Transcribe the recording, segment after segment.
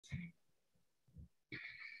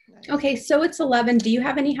Nice. Okay, so it's 11. Do you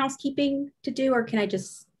have any housekeeping to do, or can I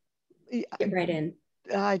just get right in?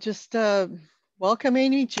 I just welcome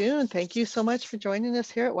Amy June. Thank you so much for joining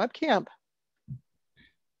us here at WebCamp.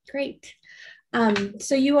 Great.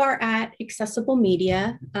 So you are at Accessible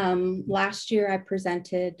Media. Last year I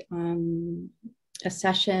presented a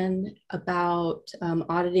session about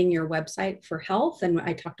auditing your website for health, and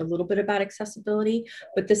I talked a little bit about accessibility,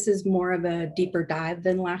 but this is more of a deeper dive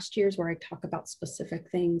than last year's where I talk about specific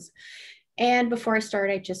things. And before I start,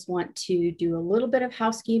 I just want to do a little bit of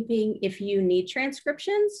housekeeping. If you need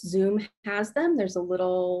transcriptions, Zoom has them. There's a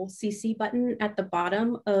little CC button at the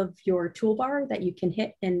bottom of your toolbar that you can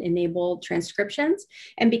hit and enable transcriptions.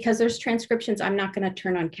 And because there's transcriptions, I'm not going to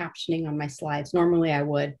turn on captioning on my slides. Normally I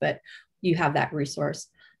would, but you have that resource.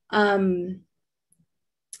 There's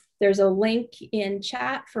a link in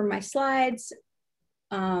chat for my slides.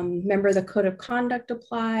 Remember, the code of conduct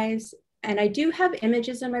applies. And I do have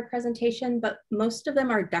images in my presentation, but most of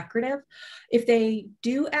them are decorative. If they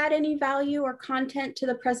do add any value or content to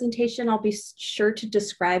the presentation, I'll be sure to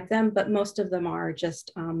describe them, but most of them are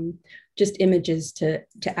just images to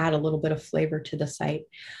add a little bit of flavor to the site.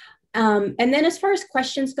 And then as far as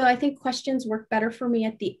questions go, I think questions work better for me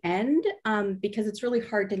at the end because it's really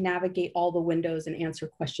hard to navigate all the windows and answer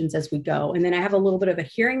questions as we go. And then I have a little bit of a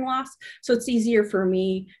hearing loss, so it's easier for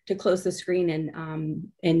me to close the screen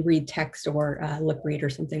and read text or lip read or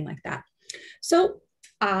something like that. So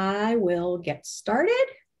I will get started.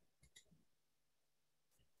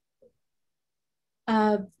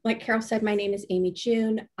 Like Carol said, my name is Amy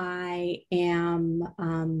June. I am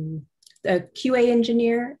the QA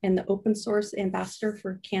engineer and the open source ambassador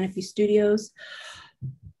for Canopy Studios.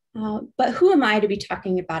 But who am I to be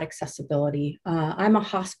talking about accessibility? I'm a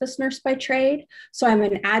hospice nurse by trade, so I'm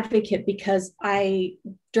an advocate because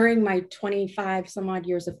during my 25 some odd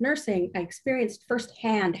years of nursing, I experienced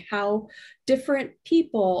firsthand how different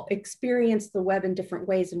people experience the web in different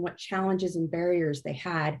ways and what challenges and barriers they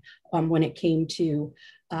had when it came to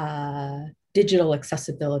digital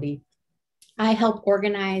accessibility. I help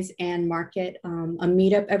organize and market a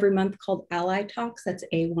meetup every month called Ally Talks. That's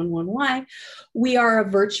A11Y. We are a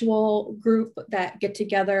virtual group that get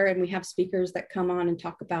together and we have speakers that come on and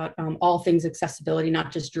talk about all things accessibility,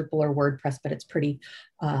 not just Drupal or WordPress, but it's pretty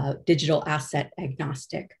digital asset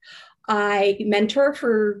agnostic. I mentor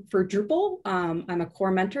for Drupal. I'm a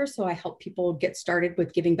core mentor, so I help people get started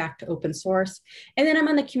with giving back to open source. And then I'm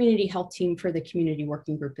on the community health team for the community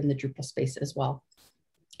working group in the Drupal space as well.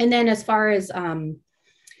 And then as far as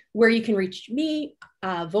where you can reach me,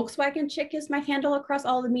 Volkswagen Chick is my handle across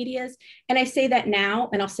all the medias. And I say that now,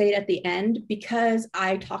 and I'll say it at the end, because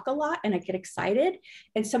I talk a lot and I get excited.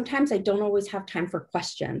 And sometimes I don't always have time for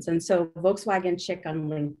questions. And so Volkswagen Chick on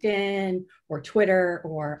LinkedIn or Twitter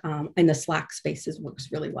or in the Slack spaces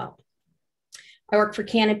works really well. I work for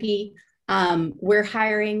Canopy. We're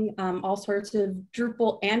hiring all sorts of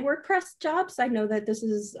Drupal and WordPress jobs. I know that this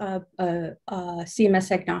is a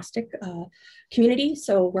CMS agnostic community,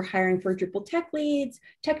 so we're hiring for Drupal tech leads,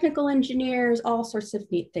 technical engineers, all sorts of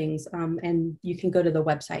neat things, and you can go to the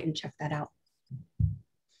website and check that out.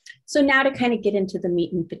 So now to kind of get into the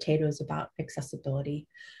meat and potatoes about accessibility.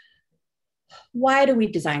 Why do we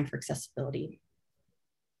design for accessibility?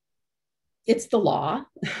 It's the law,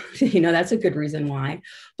 that's a good reason why.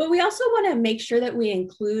 But we also want to make sure that we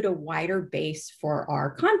include a wider base for our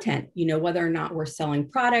content, whether or not we're selling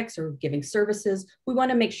products or giving services. We want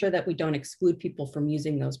to make sure that we don't exclude people from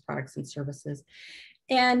using those products and services.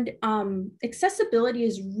 And accessibility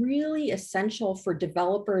is really essential for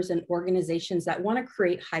developers and organizations that want to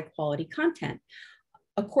create high quality content.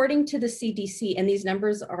 According to the CDC, and these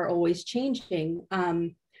numbers are always changing,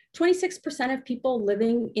 26% of people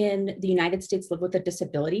living in the United States live with a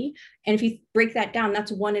disability. And if you break that down,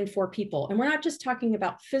 that's 1 in 4 people. And we're not just talking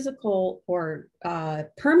about physical or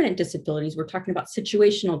permanent disabilities. We're talking about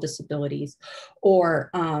situational disabilities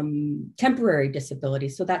or temporary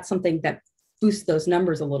disabilities. So that's something that boosts those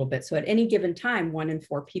numbers a little bit. So at any given time, 1 in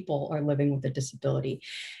 4 people are living with a disability.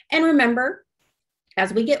 And remember,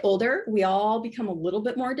 as we get older, we all become a little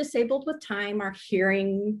bit more disabled with time. Our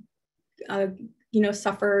hearing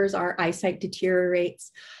suffers, our eyesight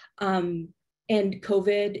deteriorates. And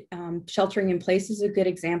COVID, sheltering in place is a good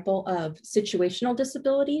example of situational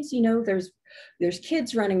disabilities. There's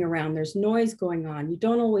kids running around, there's noise going on. You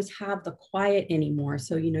don't always have the quiet anymore.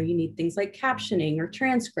 So, you need things like captioning or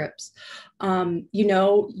transcripts.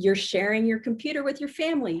 You're sharing your computer with your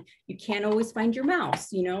family. You can't always find your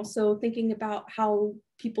mouse, so thinking about how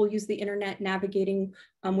people use the internet, navigating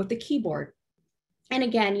with the keyboard. And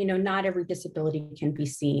again, not every disability can be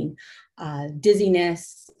seen.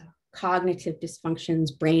 Dizziness, cognitive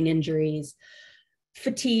dysfunctions, brain injuries,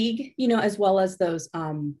 fatigue, as well as those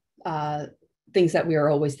things that we are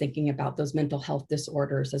always thinking about, those mental health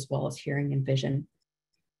disorders, as well as hearing and vision.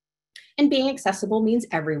 And being accessible means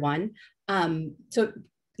everyone. So,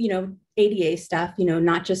 ADA stuff,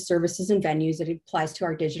 not just services and venues, it applies to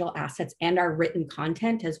our digital assets and our written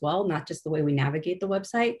content as well, not just the way we navigate the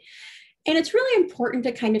website. And it's really important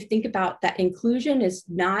to kind of think about that inclusion is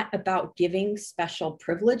not about giving special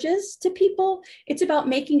privileges to people. It's about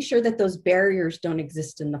making sure that those barriers don't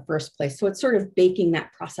exist in the first place. So it's sort of baking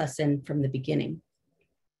that process in from the beginning.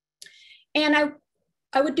 And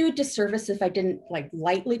I would do a disservice if I didn't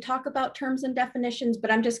lightly talk about terms and definitions,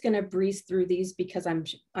 but I'm just going to breeze through these because I'm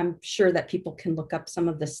sure that people can look up some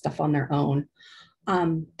of this stuff on their own.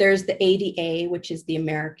 There's the ADA, which is the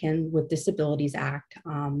American with Disabilities Act,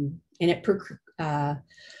 and it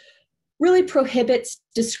really prohibits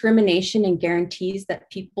discrimination and guarantees that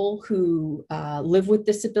people who live with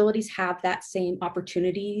disabilities have that same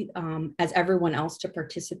opportunity as everyone else to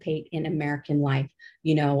participate in American life,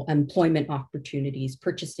 employment opportunities,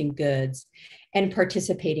 purchasing goods, and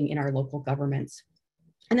participating in our local governments.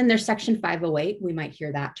 And then there's Section 508, we might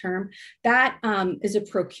hear that term. That is a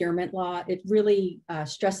procurement law. It really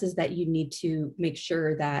stresses that you need to make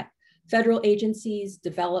sure that federal agencies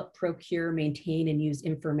develop, procure, maintain, and use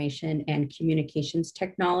information and communications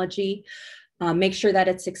technology. Make sure that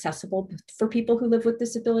it's accessible for people who live with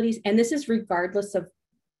disabilities. And this is regardless of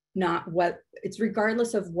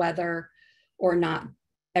whether or not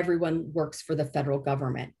everyone works for the federal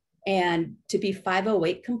government. And to be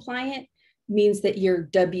 508 compliant means that you're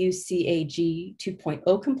WCAG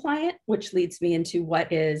 2.0 compliant, which leads me into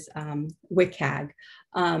what is WCAG.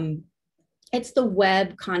 It's the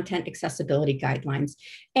Web Content Accessibility Guidelines,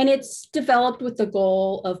 and it's developed with the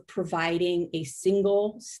goal of providing a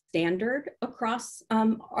single standard across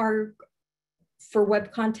for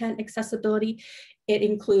web content accessibility. It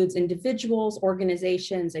includes individuals,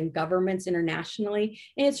 organizations, and governments internationally,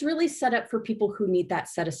 and it's really set up for people who need that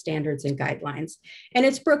set of standards and guidelines. And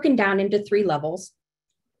it's broken down into 3 levels.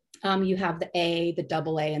 You have the A, the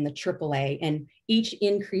AA, and the AAA, and each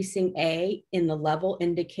increasing A in the level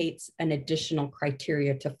indicates an additional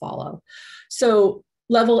criteria to follow. So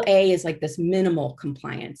level A is like this minimal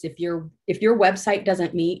compliance. If your website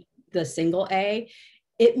doesn't meet the single A,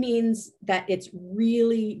 it means that it's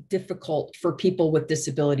really difficult for people with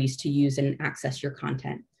disabilities to use and access your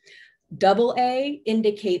content. AA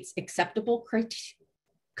indicates acceptable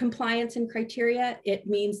compliance and criteria. It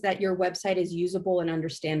means that your website is usable and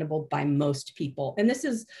understandable by most people. And this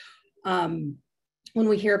is, when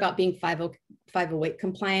we hear about being 508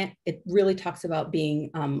 compliant, it really talks about being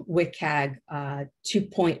WCAG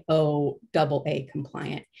 2.0 AA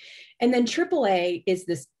compliant. And then AAA is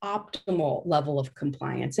this optimal level of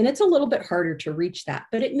compliance. And it's a little bit harder to reach that,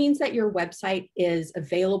 but it means that your website is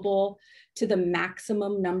available to the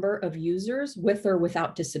maximum number of users with or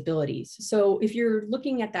without disabilities. So if you're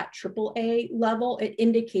looking at that AAA level, it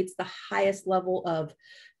indicates the highest level of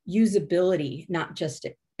usability, not just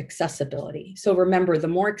accessibility. So remember, the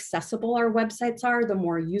more accessible our websites are, the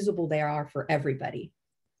more usable they are for everybody.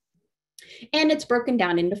 And it's broken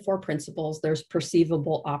down into 4 principles. There's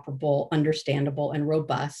perceivable, operable, understandable, and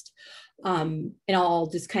robust. And I'll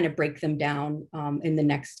just kind of break them down in the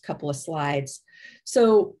next couple of slides.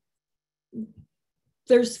 So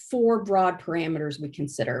there's 4 broad parameters we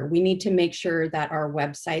consider. We need to make sure that our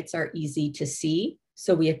websites are easy to see,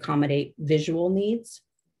 so we accommodate visual needs.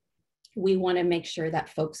 We want to make sure that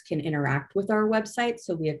folks can interact with our website,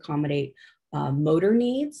 so we accommodate motor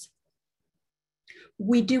needs.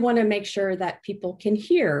 We do want to make sure that people can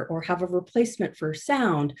hear or have a replacement for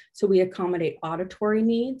sound, so we accommodate auditory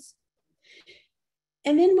needs.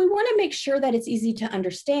 And then we want to make sure that it's easy to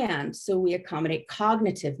understand, so we accommodate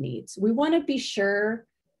cognitive needs. We want to be sure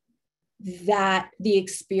that the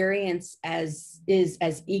experience is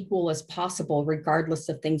as equal as possible, regardless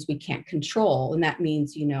of things we can't control. And that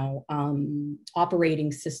means,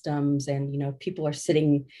 operating systems and, people are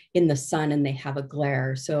sitting in the sun and they have a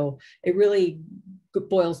glare. So it really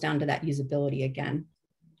boils down to that usability again.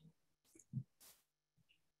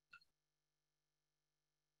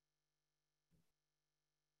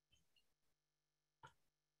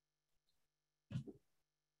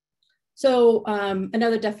 So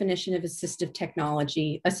another definition of assistive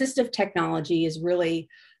technology. Assistive technology is really,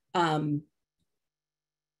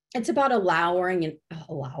 it's about allowing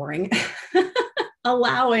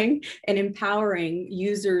and empowering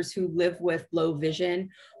users who live with low vision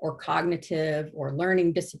or cognitive or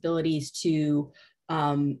learning disabilities to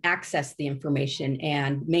access the information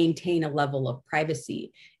and maintain a level of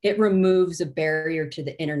privacy. It removes a barrier to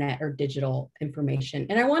the internet or digital information.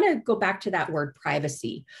 And I want to go back to that word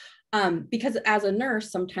privacy, because as a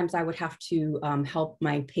nurse, sometimes I would have to help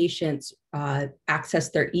my patients access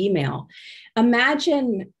their email.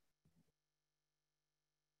 Imagine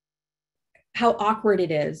how awkward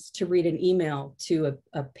it is to read an email to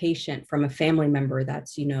a patient from a family member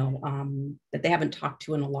that's, that they haven't talked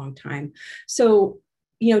to in a long time. So,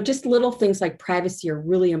 just little things like privacy are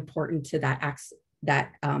really important to that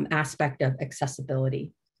aspect of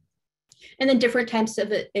accessibility. And then different types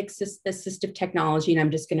of assistive technology, and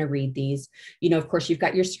I'm just going to read these. Of course, you've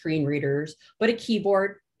got your screen readers, but a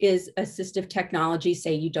keyboard is assistive technology.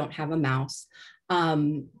 Say you don't have a mouse.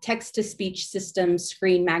 Text-to-speech systems,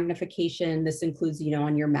 screen magnification. This includes,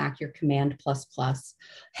 on your Mac, your Command++.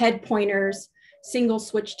 Head pointers, single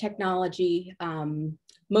switch technology,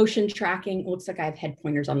 motion tracking. Looks like I have head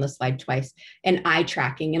pointers on the slide twice, and eye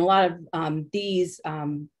tracking. And a lot of these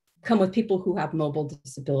come with people who have mobile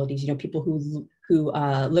disabilities, people who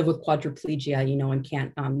live with quadriplegia, and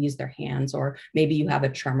can't use their hands, or maybe you have a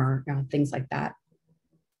tremor, things like that.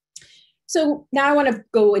 So now I want to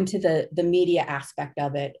go into the media aspect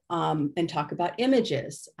of it and talk about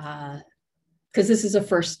images, because this is a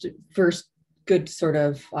first good sort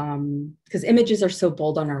of, because images are so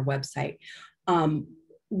bold on our website.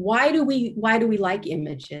 Why do we like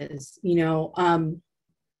images?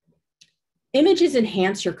 Images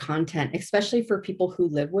enhance your content, especially for people who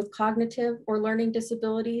live with cognitive or learning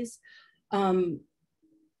disabilities.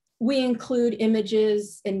 We include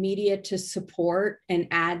images and media to support and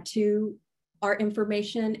add to our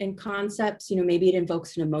information and concepts. Maybe it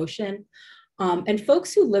invokes an emotion. And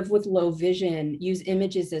folks who live with low vision use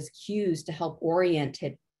images as cues to help orient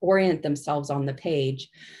themselves on the page.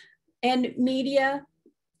 And media,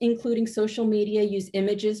 including social media, use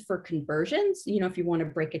images for conversions, if you want to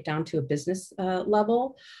break it down to a business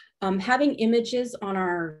level. Having images on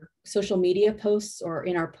our social media posts or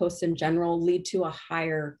in our posts in general lead to a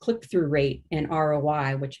higher click-through rate and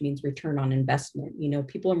ROI, which means return on investment.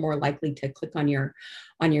 People are more likely to click on your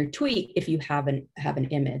tweet if you have an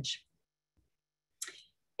image.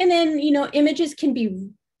 And then, images can be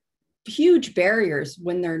huge barriers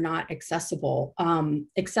when they're not accessible.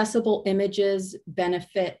 Accessible images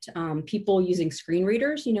benefit people using screen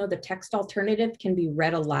readers. The text alternative can be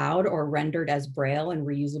read aloud or rendered as Braille and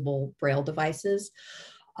reusable Braille devices.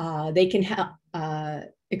 They can help,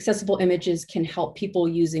 accessible images can help people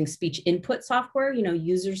using speech input software.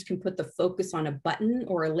 Users can put the focus on a button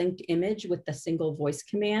or a linked image with a single voice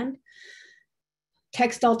command.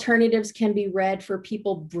 Text alternatives can be read for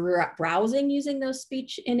people browsing using those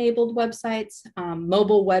speech-enabled websites.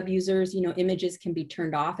 Mobile web users, images can be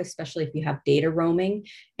turned off, especially if you have data roaming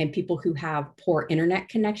and people who have poor internet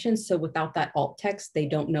connections. So without that alt text, they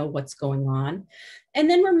don't know what's going on. And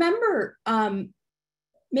then remember, having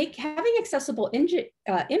accessible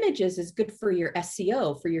images is good for your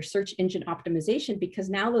SEO, for your search engine optimization, because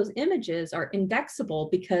now those images are indexable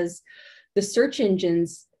because the search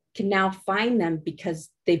engines can now find them because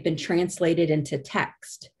they've been translated into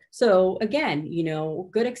text. So again,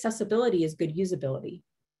 good accessibility is good usability.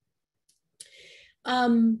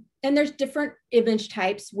 And there's different image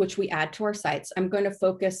types which we add to our sites. I'm going to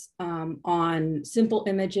focus on simple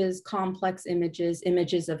images, complex images,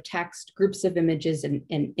 images of text, groups of images, and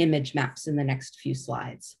image maps in the next few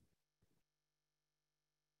slides.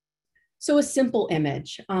 So a simple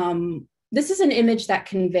image. This is an image that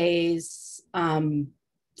conveys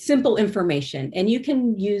simple information, and you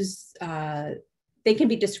can use, they can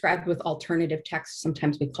be described with alternative text.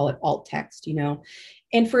 Sometimes we call it alt text,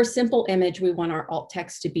 And for a simple image, we want our alt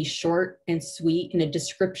text to be short and sweet and a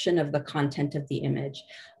description of the content of the image.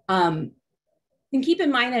 And keep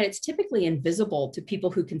in mind that it's typically invisible to people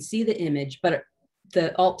who can see the image, but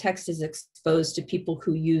the alt text is exposed to people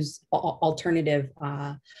who use alternative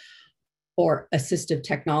or assistive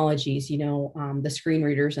technologies, the screen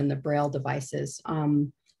readers and the Braille devices.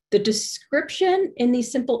 The description in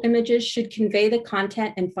these simple images should convey the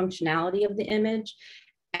content and functionality of the image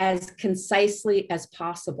as concisely as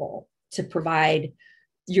possible to provide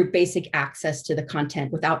your basic access to the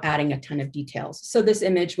content without adding a ton of details. So this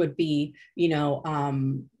image would be,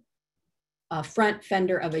 a front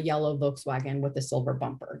fender of a yellow Volkswagen with a silver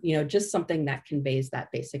bumper, just something that conveys that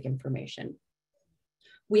basic information.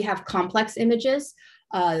 We have complex images.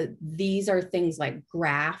 These are things like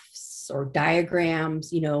graphs or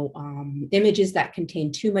diagrams, images that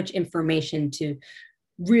contain too much information to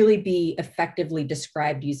really be effectively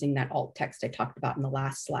described using that alt text I talked about in the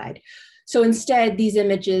last slide. So instead, these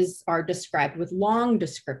images are described with long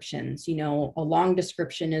descriptions. You know, a long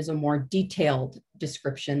description is a more detailed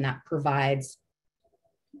description that provides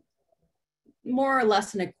more or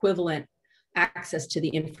less an equivalent access to the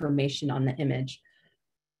information on the image.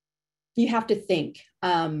 You have to think,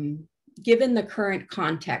 given the current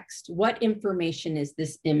context, what information is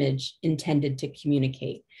this image intended to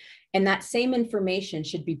communicate? And that same information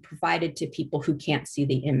should be provided to people who can't see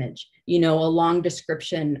the image. You know, a long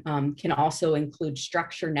description can also include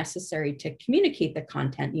structure necessary to communicate the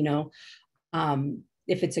content. You know,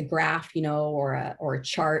 if it's a graph, you know, or a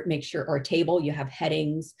chart, make sure, or a table, you have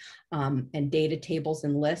headings and data tables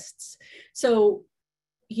and lists. So,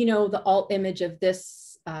 you know, the alt image of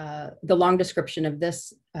this, the long description of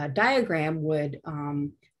this diagram would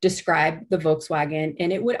describe the Volkswagen,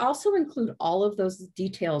 and it would also include all of those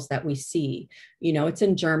details that we see. You know, it's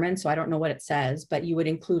in German, so I don't know what it says, but you would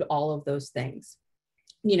include all of those things.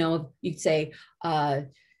 You know, you'd say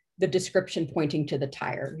the description pointing to the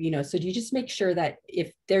tire, you know, so you just make sure that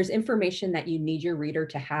if there's information that you need your reader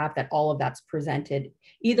to have, that all of that's presented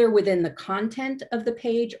either within the content of the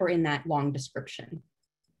page or in that long description.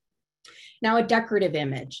 Now, a decorative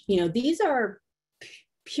image, you know, these are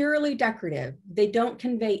purely decorative. They don't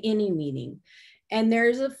convey any meaning. And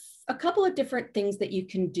there's a couple of different things that you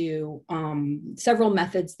can do, several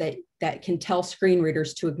methods that can tell screen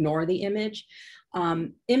readers to ignore the image.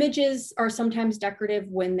 Images are sometimes decorative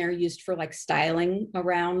when they're used for like styling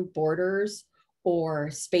around borders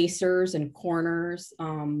or spacers and corners.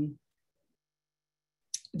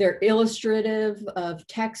 They're illustrative of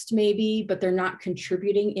text maybe, but they're not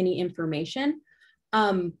contributing any information.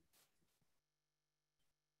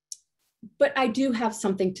 But I do have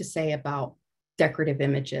something to say about decorative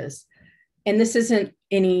images. And this isn't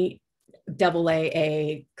any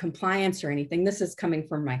AAA compliance or anything. This is coming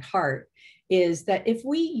from my heart, is that if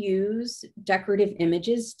we use decorative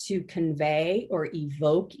images to convey or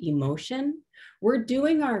evoke emotion, we're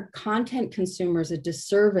doing our content consumers a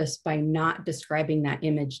disservice by not describing that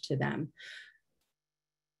image to them.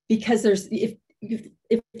 Because there's,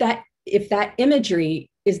 if that imagery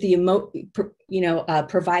is the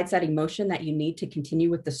provides that emotion that you need to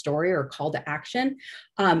continue with the story or call to action,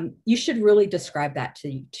 you should really describe that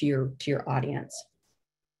to your audience.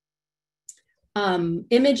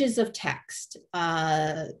 Images of text.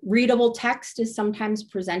 Readable text is sometimes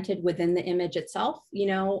presented within the image itself. You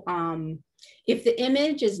know, if the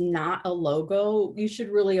image is not a logo, you should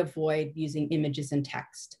really avoid using images and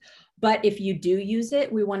text. But if you do use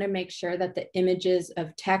it, we want to make sure that the images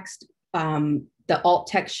of text, the alt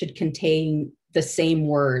text should contain the same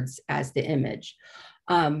words as the image.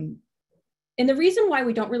 And the reason why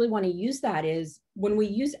we don't really want to use that is when we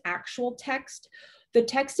use actual text, the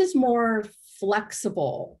text is more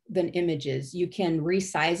flexible than images. You can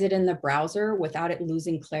resize it in the browser without it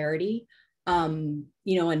losing clarity.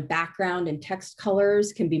 You know, and background and text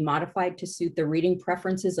colors can be modified to suit the reading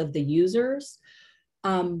preferences of the users.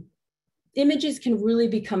 Images can really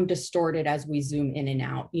become distorted as we zoom in and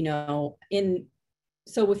out, you know.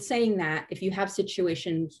 So with saying that, if you have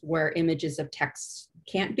situations where images of text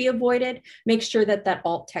can't be avoided, make sure that that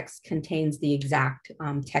alt text contains the exact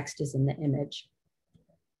text as in the image.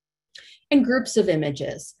 And groups of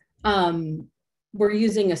images. We're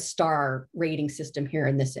using a star rating system here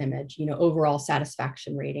in this image, you know, overall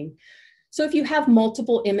satisfaction rating. So if you have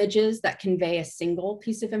multiple images that convey a single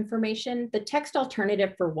piece of information, the text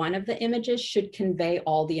alternative for one of the images should convey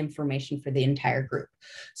all the information for the entire group.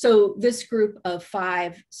 So this group of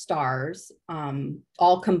 5 stars,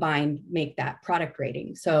 all combined, make that product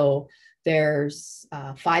rating. So there's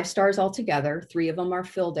 5 stars altogether, 3 of them are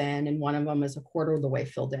filled in, and 1 of them is a quarter of the way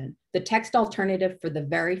filled in. The text alternative for the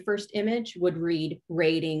very first image would read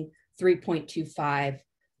rating 3.25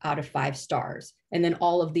 out of 5 stars. And then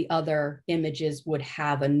all of the other images would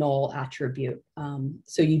have a null attribute.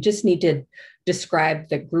 So you just need to describe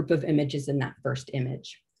the group of images in that first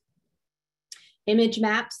image. Image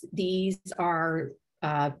maps, these are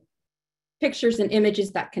pictures and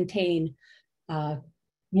images that contain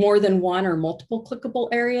more than one or multiple clickable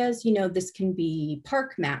areas. You know, this can be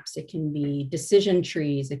park maps, it can be decision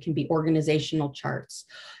trees, it can be organizational charts.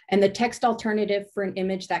 And the text alternative for an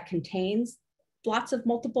image that contains lots of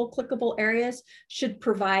multiple clickable areas should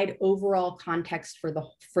provide overall context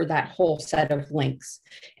for that whole set of links.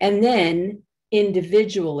 And then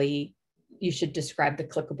individually, you should describe the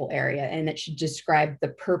clickable area, and it should describe the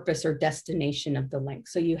purpose or destination of the link.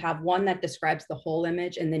 So you have one that describes the whole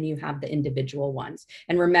image, and then you have the individual ones.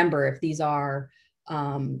 And remember, if these are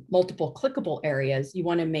multiple clickable areas, you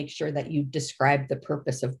want to make sure that you describe the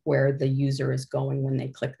purpose of where the user is going when they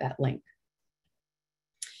click that link.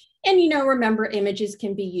 And, remember, images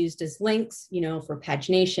can be used as links, for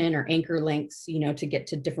pagination or anchor links, to get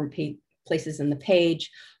to different places in the page.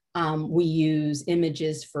 We use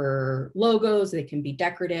images for logos. They can be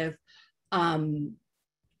decorative.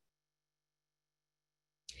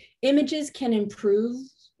 Images can improve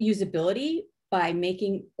usability by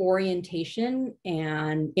making orientation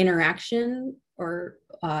and interaction or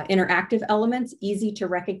interactive elements easy to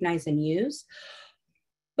recognize and use.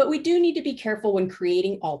 But we do need to be careful when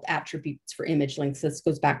creating alt attributes for image links. This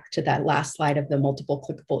goes back to that last slide of the multiple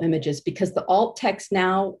clickable images, because the alt text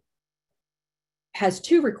now has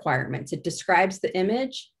two requirements. It describes the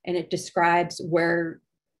image and it describes where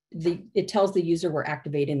it tells the user where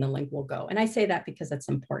activating the link will go. And I say that because that's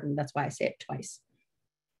important. That's why I say it twice.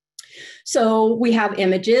 So we have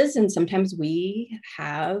images, and sometimes we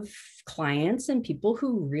have clients and people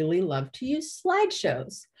who really love to use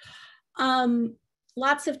slideshows.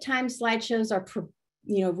 Lots of times slideshows are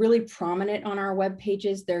really prominent on our web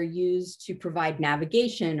pages. They're used to provide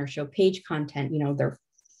navigation or show page content. They're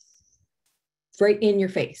right in your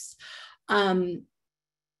face. A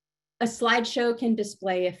slideshow can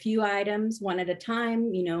display a few items one at a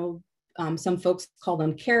time. Some folks call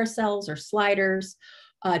them carousels or sliders.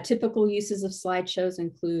 Typical uses of slideshows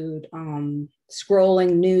include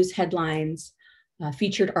scrolling news headlines,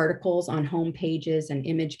 featured articles on home pages and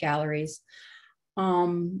image galleries.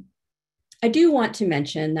 I do want to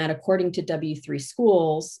mention that according to W3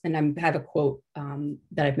 Schools, and I have a quote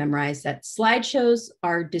that I've memorized, that slideshows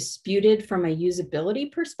are disputed from a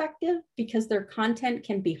usability perspective because their content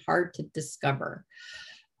can be hard to discover.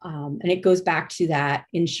 And it goes back to that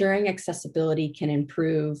ensuring accessibility can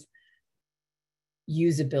improve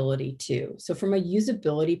usability too. So from a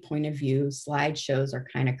usability point of view, slideshows are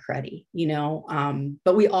kind of cruddy,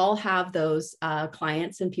 but we all have those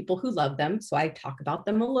clients and people who love them. So I talk about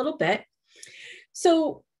them a little bit.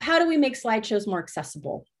 So how do we make slideshows more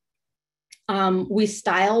accessible? We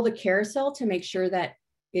style the carousel to make sure that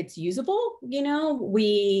it's usable. If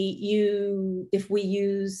we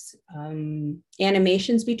use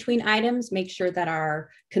animations between items, make sure that our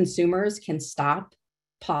consumers can stop,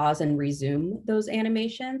 pause, and resume those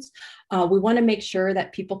animations. We want to make sure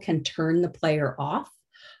that people can turn the player off.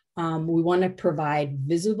 We want to provide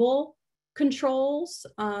visible controls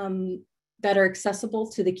that are accessible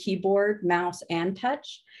to the keyboard, mouse, and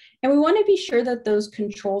touch. And we want to be sure that those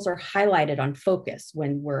controls are highlighted on focus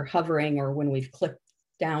when we're hovering or when we've clicked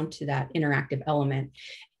down to that interactive element.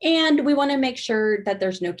 And we want to make sure that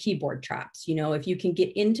there's no keyboard traps. If you can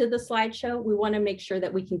get into the slideshow, we want to make sure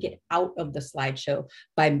that we can get out of the slideshow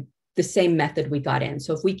by the same method we got in.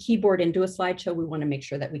 So if we keyboard into a slideshow, we want to make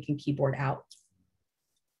sure that we can keyboard out.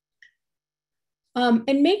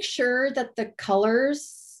 And make sure that the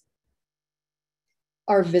colors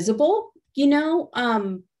are visible.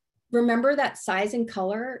 Remember that size and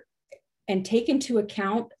color, and take into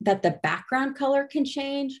account that the background color can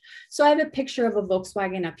change. So I have a picture of a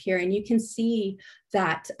Volkswagen up here, and you can see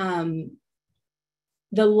that the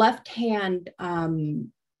left-hand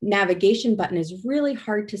navigation button is really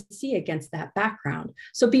hard to see against that background.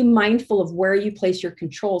 So be mindful of where you place your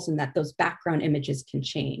controls and that those background images can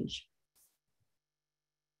change.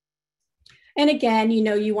 And again,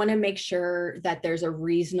 you want to make sure that there's a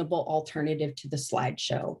reasonable alternative to the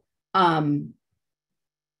slideshow.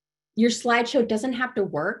 Your slideshow doesn't have to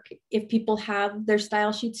work if people have their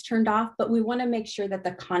style sheets turned off, but we want to make sure that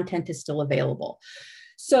the content is still available.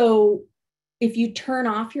 So if you turn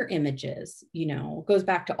off your images, it goes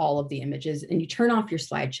back to all of the images, and you turn off your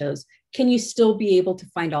slideshows, can you still be able to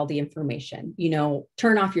find all the information?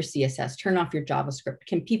 Turn off your CSS, turn off your JavaScript.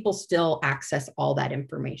 Can people still access all that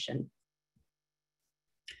information?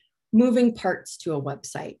 Moving parts to a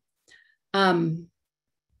website.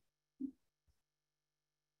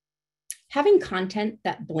 Having content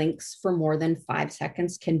that blinks for more than 5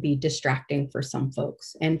 seconds can be distracting for some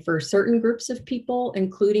folks. And for certain groups of people,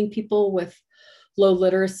 including people with low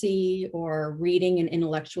literacy or reading and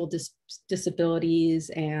intellectual disabilities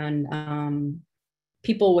and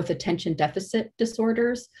people with attention deficit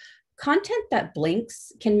disorders, content that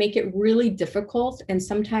blinks can make it really difficult and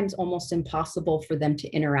sometimes almost impossible for them to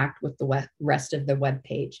interact with the rest of the web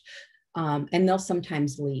page. And they'll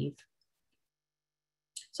sometimes leave.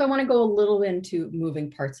 So I want to go a little into moving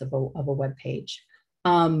parts of a web page.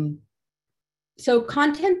 So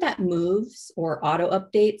content that moves or auto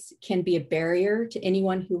updates can be a barrier to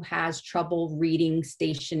anyone who has trouble reading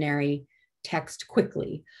stationary text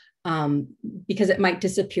quickly. because it might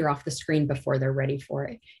disappear off the screen before they're ready for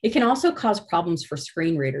it. It can also cause problems for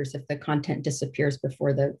screen readers if the content disappears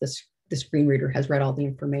before the screen reader has read all the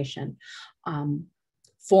information.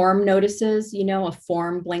 Form notices, a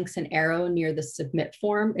form blinks an arrow near the submit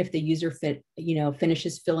form if the user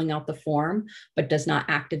finishes filling out the form, but does not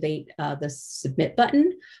activate the submit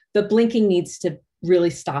button. The blinking needs to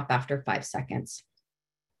really stop after 5 seconds.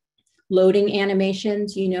 Loading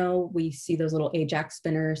animations, we see those little Ajax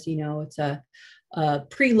spinners, it's a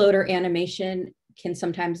preloader animation can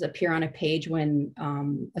sometimes appear on a page when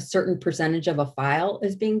a certain percentage of a file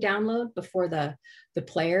is being downloaded before the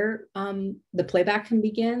playback can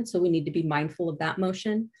begin. So we need to be mindful of that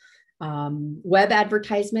motion. Web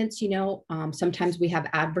advertisements, sometimes we have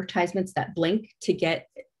advertisements that blink to get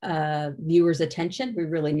viewers' attention. We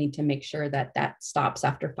really need to make sure that that stops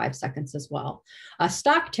after 5 seconds as well.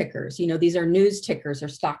 Stock tickers, these are news tickers or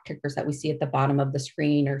stock tickers that we see at the bottom of the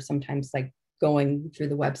screen, or sometimes like going through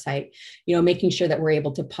the website, making sure that we're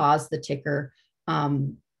able to pause the ticker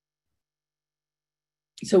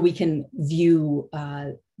so we can view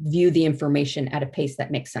the information at a pace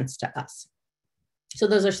that makes sense to us. So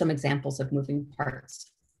those are some examples of moving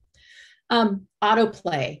parts.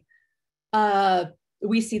 Autoplay.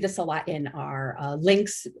 We see this a lot in our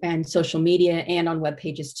links and social media and on web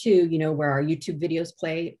pages too, where our YouTube videos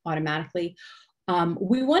play automatically.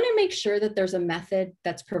 We want to make sure that there's a method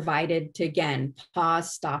that's provided to, again,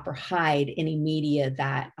 pause, stop, or hide any media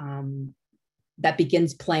that that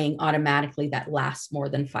begins playing automatically that lasts more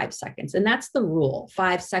than 5 seconds. And that's the rule.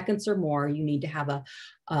 5 seconds or more, you need to have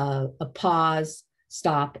a pause,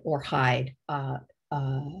 stop, or hide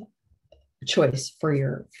choice for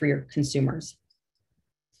your consumers.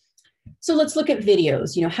 So let's look at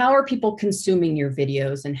videos. How are people consuming your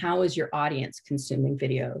videos, and how is your audience consuming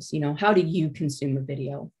videos? How do you consume a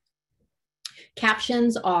video?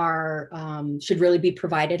 Captions should really be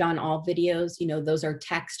provided on all videos. Those are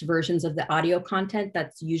text versions of the audio content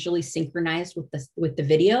that's usually synchronized with the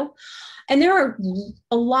video. And there are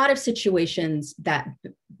a lot of situations that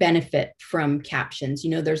benefit from captions.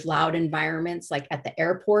 There's loud environments like at the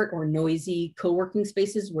airport or noisy co-working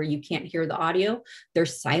spaces where you can't hear the audio.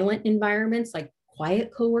 There's silent environments like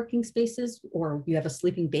quiet co-working spaces, or you have a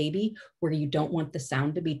sleeping baby where you don't want the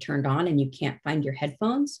sound to be turned on and you can't find your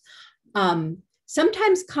headphones.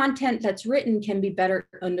 Sometimes content that's written can be better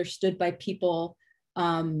understood by people,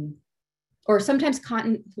 or sometimes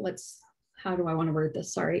how do I want to word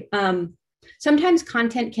this? Sorry. Sometimes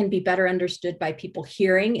content can be better understood by people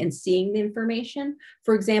hearing and seeing the information.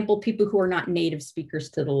 For example, people who are not native speakers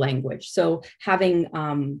to the language. So having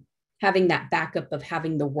that backup of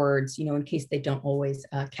having the words, in case they don't always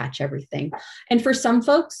catch everything. And for some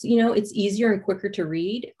folks, it's easier and quicker to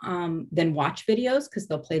read than watch videos, because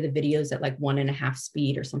they'll play the videos at like 1.5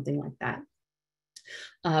 speed or something like that.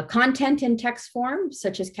 Content in text form,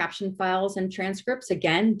 such as caption files and transcripts,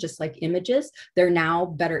 again, just like images, they're now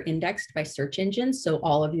better indexed by search engines. So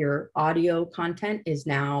all of your audio content is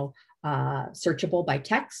now searchable by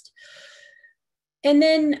text. And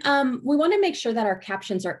then we want to make sure that our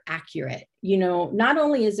captions are accurate. Not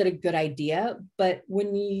only is it a good idea, but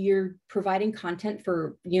when you're providing content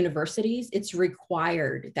for universities, it's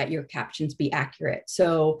required that your captions be accurate.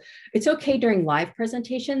 So it's okay during live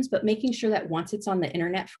presentations, but making sure that once it's on the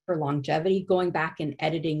internet for longevity, going back and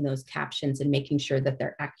editing those captions and making sure that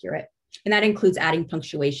they're accurate. And that includes adding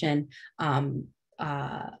punctuation,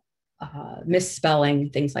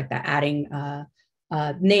 misspelling, things like that, adding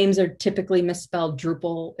names are typically misspelled.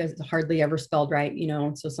 Drupal is hardly ever spelled right,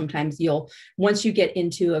 so sometimes once you get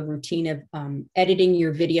into a routine of editing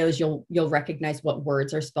your videos, you'll recognize what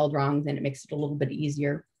words are spelled wrong, then it makes it a little bit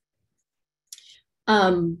easier.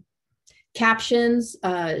 Captions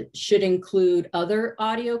should include other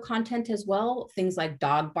audio content as well, things like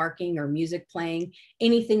dog barking or music playing,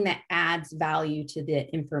 anything that adds value to the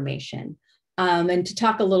information. And to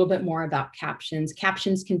talk a little bit more about captions,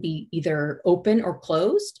 captions can be either open or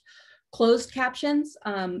closed. Closed captions,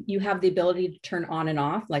 you have the ability to turn on and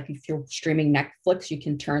off. Like if you're streaming Netflix, you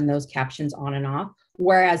can turn those captions on and off.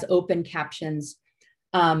 Whereas open captions,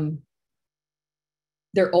 they're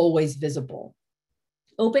always visible.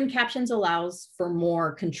 Open captions allows for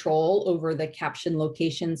more control over the caption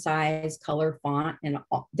location, size, color, font, and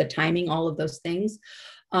the timing, all of those things.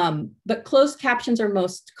 But closed captions are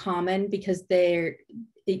most common because it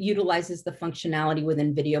utilizes the functionality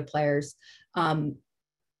within video players. And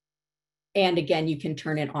again, you can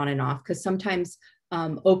turn it on and off, because sometimes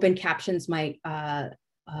open captions might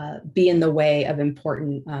be in the way of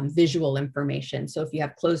important visual information. So if you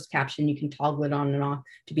have closed caption, you can toggle it on and off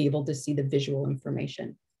to be able to see the visual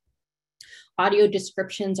information. Audio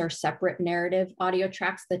descriptions are separate narrative audio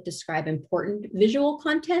tracks that describe important visual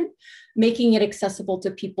content, making it accessible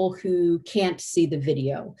to people who can't see the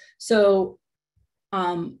video. So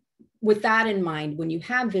with that in mind, when you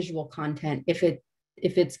have visual content, if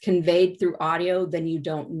it's conveyed through audio, then you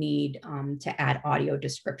don't need to add audio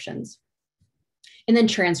descriptions. And then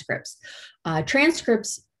transcripts.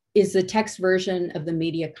 Transcripts is the text version of the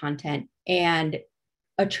media content, and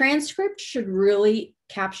a transcript should really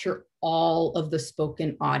capture all of the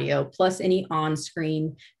spoken audio, plus any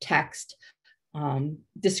on-screen text,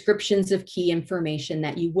 descriptions of key information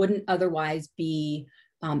that you wouldn't otherwise be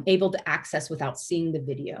able to access without seeing the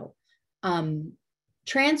video.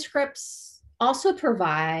 Transcripts also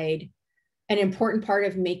provide an important part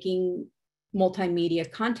of making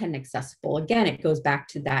multimedia content accessible. Again, it goes back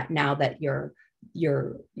to that, now that your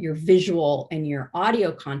visual and your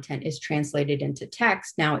audio content is translated into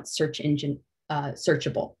text, now it's search engine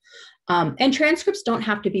searchable. And transcripts don't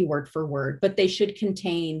have to be word for word, but they should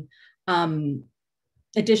contain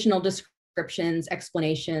additional descriptions,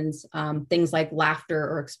 explanations, things like laughter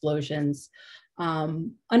or explosions.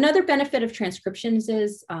 Another benefit of transcriptions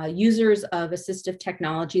is users of assistive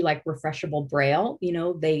technology like refreshable Braille,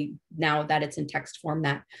 now that it's in text form,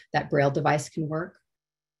 that Braille device can work.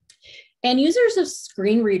 And users of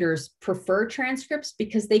screen readers prefer transcripts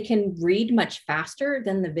because they can read much faster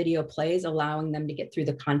than the video plays, allowing them to get through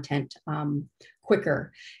the content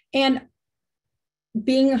quicker. And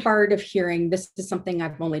being hard of hearing, this is something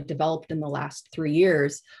I've only developed in the last 3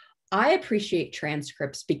 years. I appreciate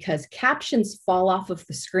transcripts because captions fall off of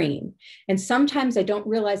the screen. And sometimes I don't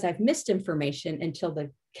realize I've missed information until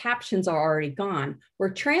the captions are already gone. Where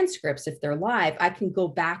transcripts, if they're live, I can go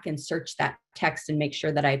back and search that text and make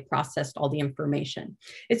sure that I processed all the information.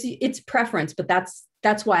 It's preference, but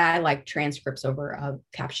that's why I like transcripts over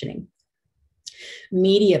captioning.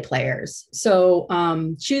 Media players. So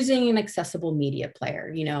choosing an accessible media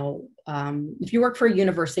player, if you work for a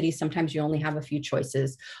university, sometimes you only have a few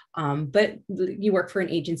choices, but you work for an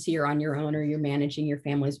agency or on your own, or you're managing your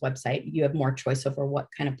family's website, you have more choice over what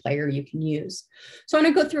kind of player you can use. So I'm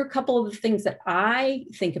going to go through a couple of the things that I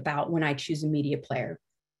think about when I choose a media player.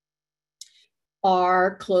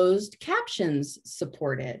 Are closed captions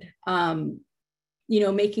supported?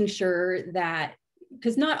 Making sure that,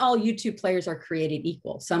 because not all YouTube players are created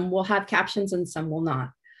equal. Some will have captions and some will not.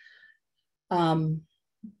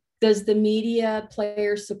 Does the media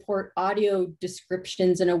player support audio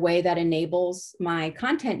descriptions in a way that enables my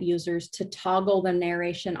content users to toggle the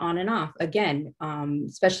narration on and off? Again,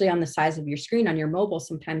 especially on the size of your screen on your mobile,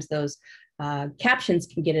 sometimes those captions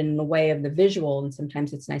can get in the way of the visual, and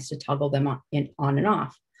sometimes it's nice to toggle them on and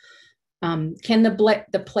off. Can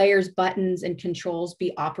the player's buttons and controls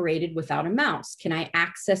be operated without a mouse? Can I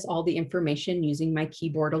access all the information using my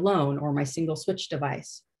keyboard alone or my single switch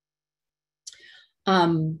device?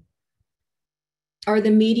 Are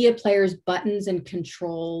the media player's buttons and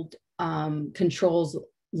controls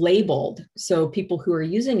labeled so people who are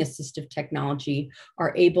using assistive technology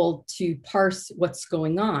are able to parse what's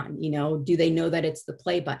going on? Do they know that it's the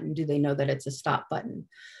play button? Do they know that it's a stop button?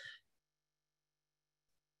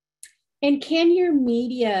 And can your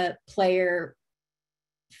media player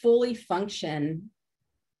fully function,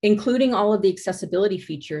 including all of the accessibility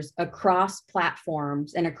features across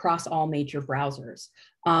platforms and across all major browsers?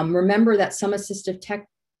 Remember that some assistive tech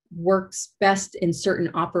works best in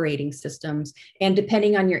certain operating systems, and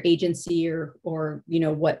depending on your agency or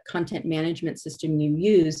what content management system you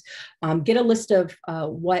use, get a list of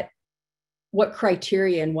what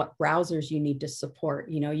criteria and what browsers you need to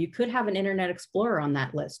support. You could have an Internet Explorer on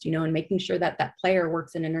that list, and making sure that that player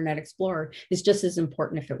works in Internet Explorer is just as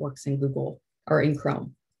important if it works in Google or in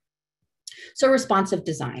Chrome. So responsive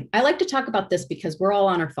design. I like to talk about this because we're all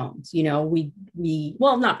on our phones.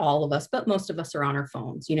 Well, not all of us, but most of us are on our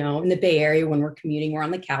phones. In the Bay Area, when we're commuting, we're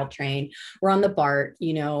on the Caltrain, we're on the BART,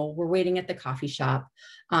 we're waiting at the coffee shop.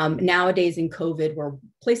 Nowadays in COVID, we're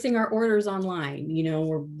placing our orders online.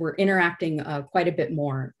 We're interacting quite a bit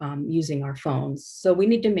more using our phones. So we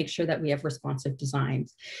need to make sure that we have responsive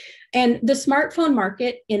designs. And the smartphone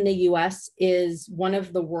market in the US is one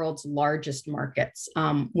of the world's largest markets,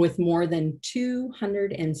 with more than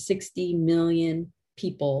 260 million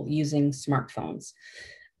people using smartphones.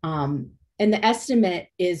 And the estimate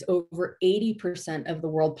is over 80% of the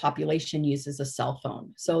world population uses a cell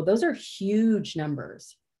phone. So those are huge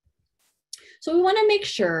numbers. So we want to make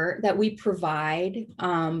sure that we provide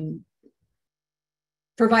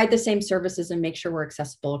the same services and make sure we're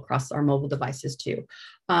accessible across our mobile devices too.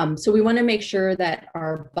 So we want to make sure that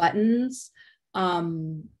our buttons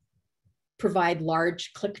provide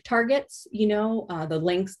large click targets, the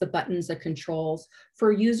links, the buttons, the controls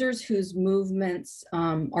for users whose movements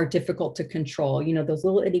are difficult to control. Those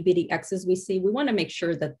little itty bitty X's we see, we want to make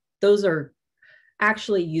sure that those are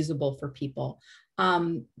actually usable for people.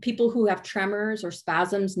 People who have tremors or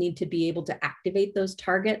spasms need to be able to activate those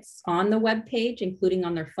targets on the web page, including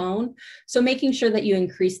on their phone. So making sure that you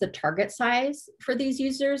increase the target size for these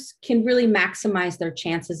users can really maximize their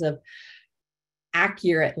chances of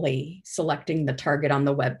accurately selecting the target on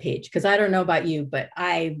the web page. Because I don't know about you, but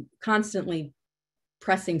I'm constantly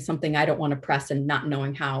pressing something I don't want to press and not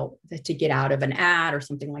knowing how to get out of an ad or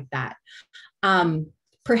something like that.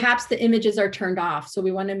 Perhaps the images are turned off. So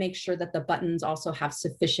we want to make sure that the buttons also have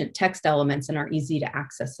sufficient text elements and are easy to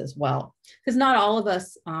access as well. Because not all of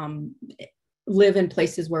us live in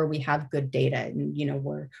places where we have good data and,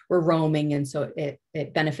 we're roaming. And so it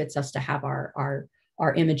benefits us to have our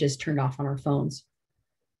images turned off on our phones.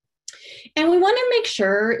 And we want to make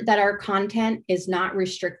sure that our content is not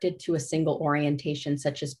restricted to a single orientation,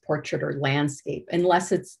 such as portrait or landscape,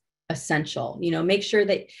 unless it's essential. Make sure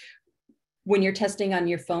that when you're testing on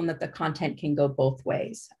your phone that the content can go both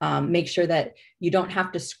ways. Make sure that you don't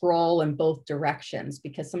have to scroll in both directions,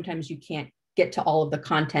 because sometimes you can't get to all of the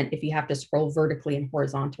content if you have to scroll vertically and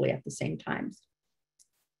horizontally at the same time.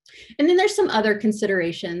 And then there's some other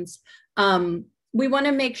considerations. We want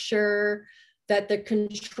to make sure that the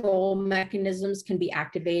control mechanisms can be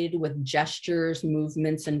activated with gestures,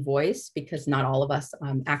 movements, and voice, because not all of us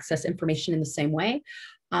access information in the same way.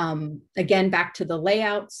 Again, back to the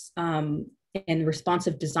layouts and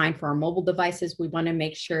responsive design for our mobile devices, we want to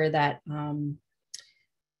make sure that, we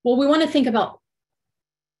want to think about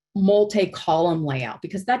multi-column layout,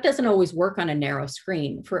 because that doesn't always work on a narrow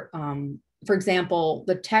screen. For example,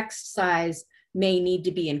 the text size may need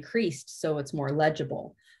to be increased so it's more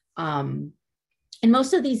legible. And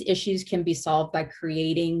most of these issues can be solved by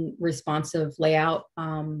creating responsive layout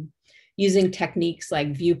using techniques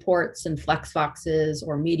like viewports and flexboxes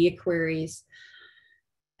or media queries.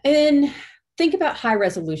 And think about high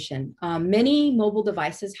resolution. Many mobile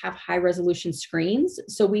devices have high resolution screens,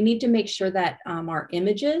 so we need to make sure that our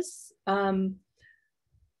images have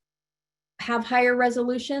higher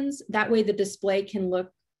resolutions. That way the display can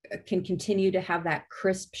continue to have that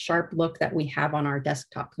crisp, sharp look that we have on our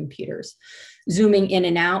desktop computers. Zooming in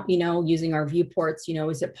and out, using our viewports,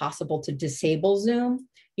 is it possible to disable zoom?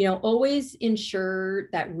 Always ensure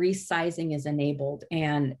that resizing is enabled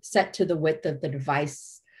and set to the width of the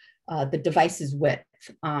device's width.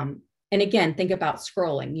 And again, think about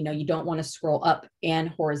scrolling. You don't want to scroll up and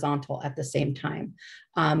horizontal at the same time.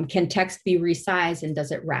 Can text be resized, and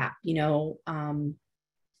does it wrap?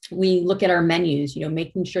 We look at our menus,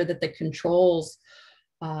 making sure that the controls,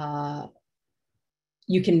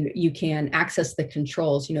 you can access the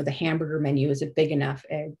controls. The hamburger menu, is it big enough?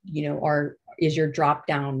 Is your drop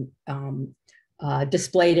down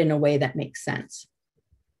displayed in a way that makes sense?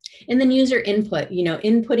 And then user input,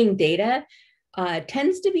 inputting data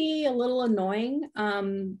tends to be a little annoying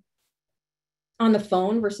on the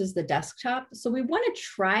phone versus the desktop. So we want to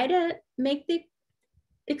try to make the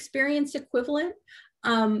experience equivalent.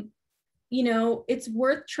 It's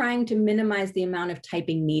worth trying to minimize the amount of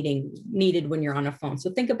typing needed when you're on a phone. So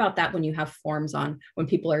think about that when you have forms when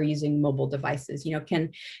people are using mobile devices.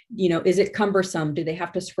 Is it cumbersome? Do they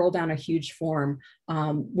have to scroll down a huge form?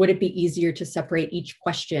 Would it be easier to separate each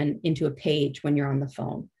question into a page when you're on the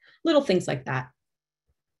phone? Little things like that.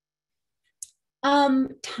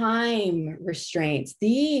 Time restraints.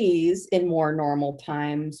 These in more normal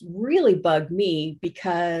times really bug me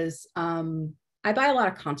because I buy a lot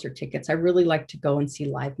of concert tickets. I really like to go and see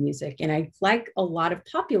live music, and I like a lot of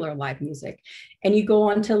popular live music. And you go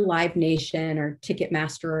onto Live Nation or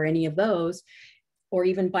Ticketmaster or any of those, or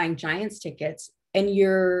even buying Giants tickets, and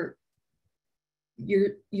you're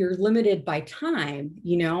limited by time,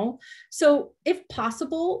 So if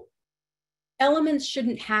possible, elements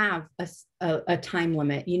shouldn't have a time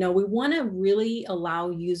limit. We want to really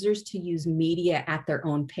allow users to use media at their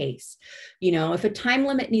own pace. If a time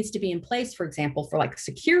limit needs to be in place, for example, for like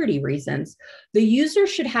security reasons, the user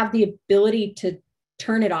should have the ability to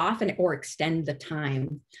turn it off or extend the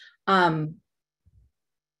time.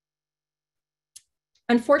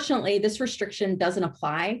 Unfortunately, this restriction doesn't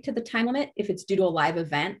apply to the time limit if it's due to a live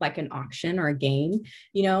event like an auction or a game,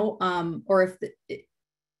 or if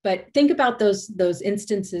but think about those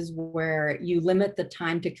instances where you limit the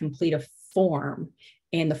time to complete a form,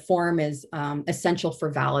 and the form is essential for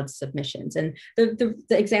valid submissions. And the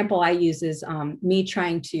example I use is me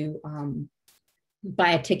trying to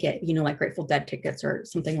buy a ticket, you know, like Grateful Dead tickets or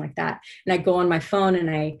something like that. And I go on my phone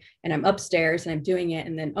and I'm upstairs and I'm doing it.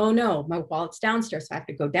 And then, oh no, my wallet's downstairs. So I have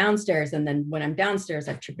to go downstairs. And then when I'm downstairs,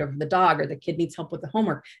 I've tripped over the dog or the kid needs help with the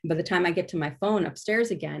homework. And by the time I get to my phone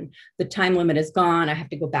upstairs again, the time limit is gone. I have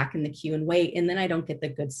to go back in the queue and wait. And then I don't get the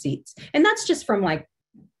good seats. And that's just from like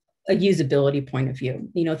a usability point of view.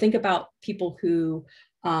 You know, think about people who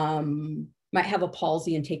might have a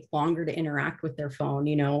palsy and take longer to interact with their phone,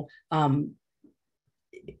 you know.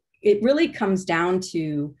 It really comes down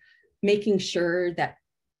to making sure that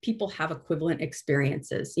people have equivalent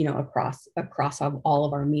experiences, you know, across all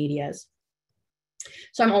of our medias.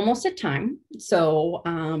 So I'm almost at time. So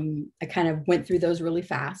I kind of went through those really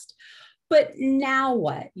fast. But now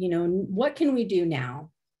what? You know, what can we do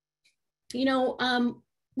now? You know,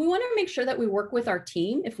 we want to make sure that we work with our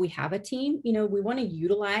team. If we have a team, you know, we want to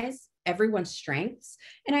utilize everyone's strengths.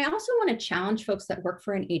 And I also want to challenge folks that work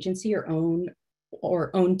for an agency or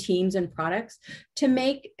own teams and products to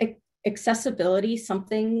make accessibility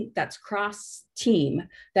something that's cross team,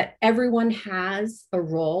 that everyone has a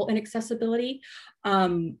role in accessibility.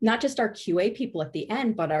 Not just our QA people at the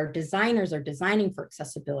end, but our designers are designing for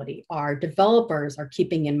accessibility. Our developers are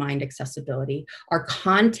keeping in mind accessibility. Our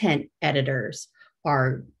content editors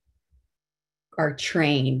are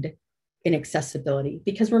trained in accessibility,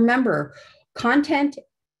 because remember, content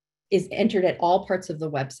is entered at all parts of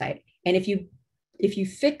the website. And if you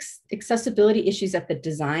fix accessibility issues at the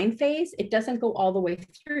design phase, it doesn't go all the way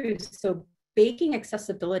through. So baking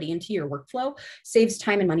accessibility into your workflow saves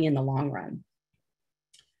time and money in the long run.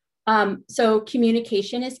 So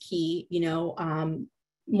communication is key. You know,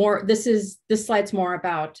 this slide's more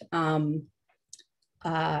about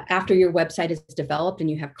after your website is developed and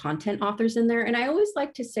you have content authors in there. And I always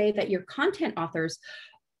like to say that your content authors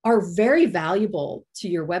are very valuable to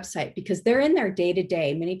your website, because they're in there day to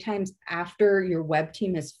day. Many times after your web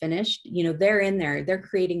team has finished, you know, they're in there, they're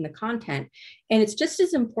creating the content. And it's just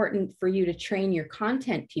as important for you to train your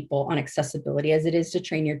content people on accessibility as it is to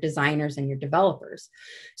train your designers and your developers.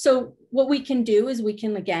 So what we can do is we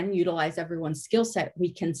can, again, utilize everyone's skill set.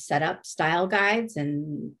 We can set up style guides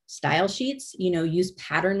and style sheets, you know, use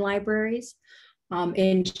pattern libraries,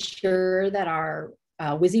 ensure that our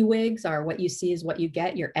WYSIWYGs are what you see is what you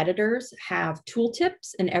get. Your editors have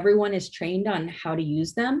tooltips and everyone is trained on how to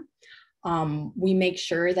use them. We make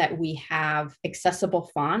sure that we have accessible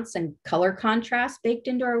fonts and color contrast baked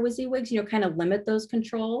into our WYSIWYGs, you know, kind of limit those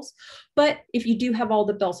controls. But if you do have all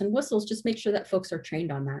the bells and whistles, just make sure that folks are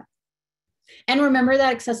trained on that. And remember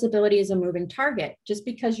that accessibility is a moving target. Just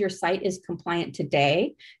because your site is compliant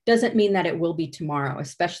today doesn't mean that it will be tomorrow,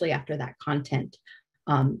 especially after that content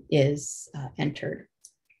is entered.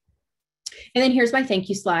 And then here's my thank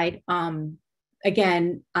you slide.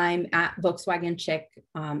 Again, I'm at Volkswagen Chick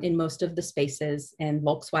in most of the spaces, and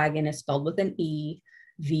Volkswagen is spelled with an E,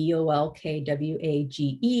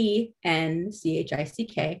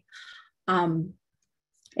 VOLKWAGENCHICK. And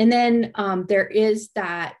then there is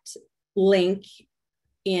that link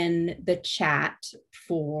in the chat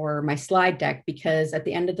for my slide deck, because at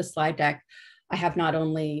the end of the slide deck, I have not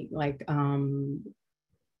only like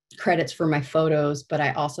credits for my photos, but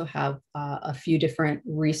I also have a few different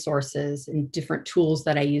resources and different tools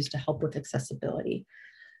that I use to help with accessibility.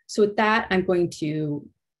 So with that, I'm going to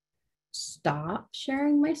stop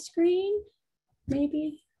sharing my screen.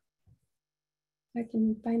 Maybe I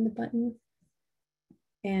can find the button,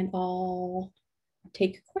 and I'll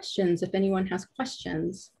take questions if anyone has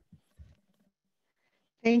questions.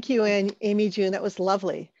 Thank you, and Amy June, that was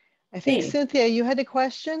lovely. I think Thanks. Cynthia, you had a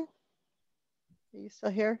question? Are you still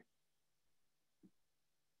here?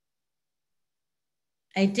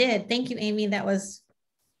 I did. Thank you, Amy. That was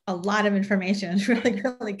a lot of information. It's really,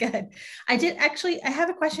 really good. I have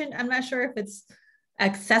a question. I'm not sure if it's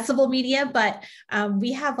accessible media, but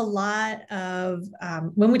we have a lot of,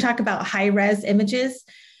 when we talk about high-res images,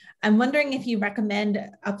 I'm wondering if you recommend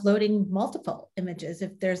uploading multiple images,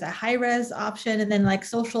 if there's a high-res option, and then like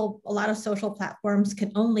a lot of social platforms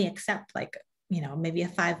can only accept like, you know, maybe a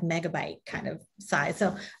 5 megabyte kind of size.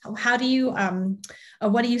 So how do you,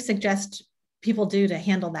 what do you suggest people do to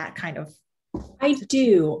handle that kind of? I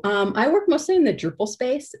do. I work mostly in the Drupal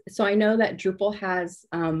space. So I know that Drupal has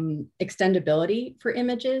extendability for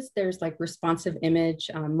images. There's like responsive image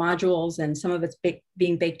modules, and some of it's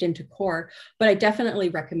being baked into core, but I definitely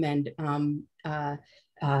recommend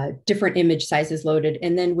different image sizes loaded.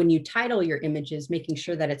 And then when you title your images, making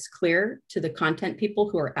sure that it's clear to the content people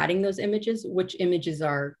who are adding those images, which images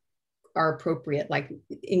are appropriate, like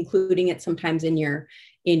including it sometimes in the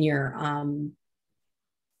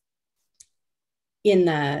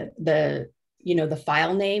you know, the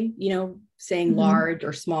file name, you know, saying large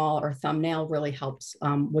or small or thumbnail really helps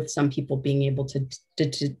with some people being able to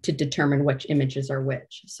determine which images are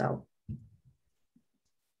which. So.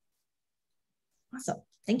 Awesome.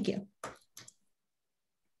 Thank you.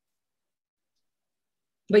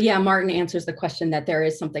 But yeah, Martin answers the question that there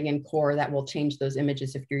is something in core that will change those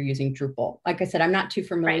images if you're using Drupal. Like I said, I'm not too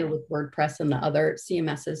familiar with WordPress and the other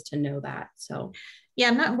CMSs to know that. So yeah,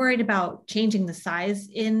 I'm not worried about changing the size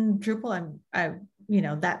in Drupal. You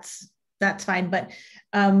know, that's fine. But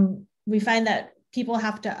we find that people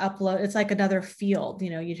have to upload, it's like another field.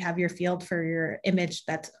 You know, you'd have your field for your image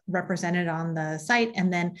that's represented on the site,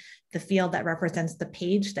 and then the field that represents the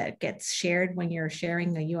page that gets shared when you're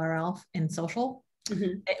sharing a URL in social.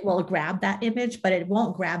 It will grab that image, but it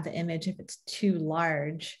won't grab the image if it's too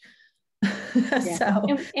large. Yeah.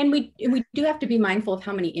 So and we do have to be mindful of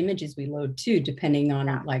how many images we load too, depending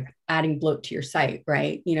on like adding bloat to your site,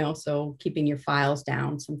 right? You know, so keeping your files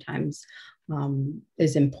down sometimes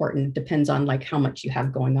is important. Depends on like how much you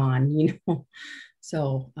have going on, you know.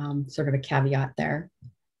 So sort of a caveat there.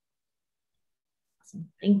 Awesome.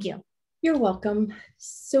 Thank you. You're welcome.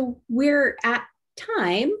 So we're at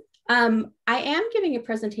time. I am giving a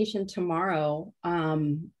presentation tomorrow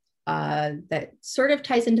that sort of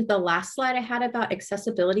ties into the last slide I had about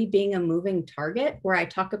accessibility being a moving target, where I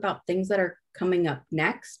talk about things that are coming up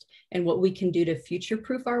next and what we can do to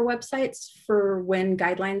future-proof our websites for when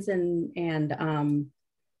guidelines and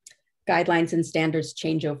standards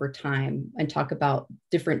change over time, and talk about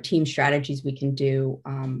different team strategies we can do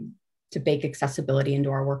to bake accessibility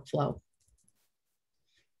into our workflow.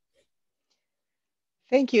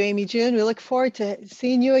 Thank you, Amy June. We look forward to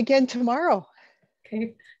seeing you again tomorrow.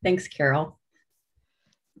 Okay, thanks, Carol.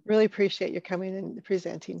 Really appreciate you coming and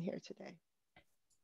presenting here today.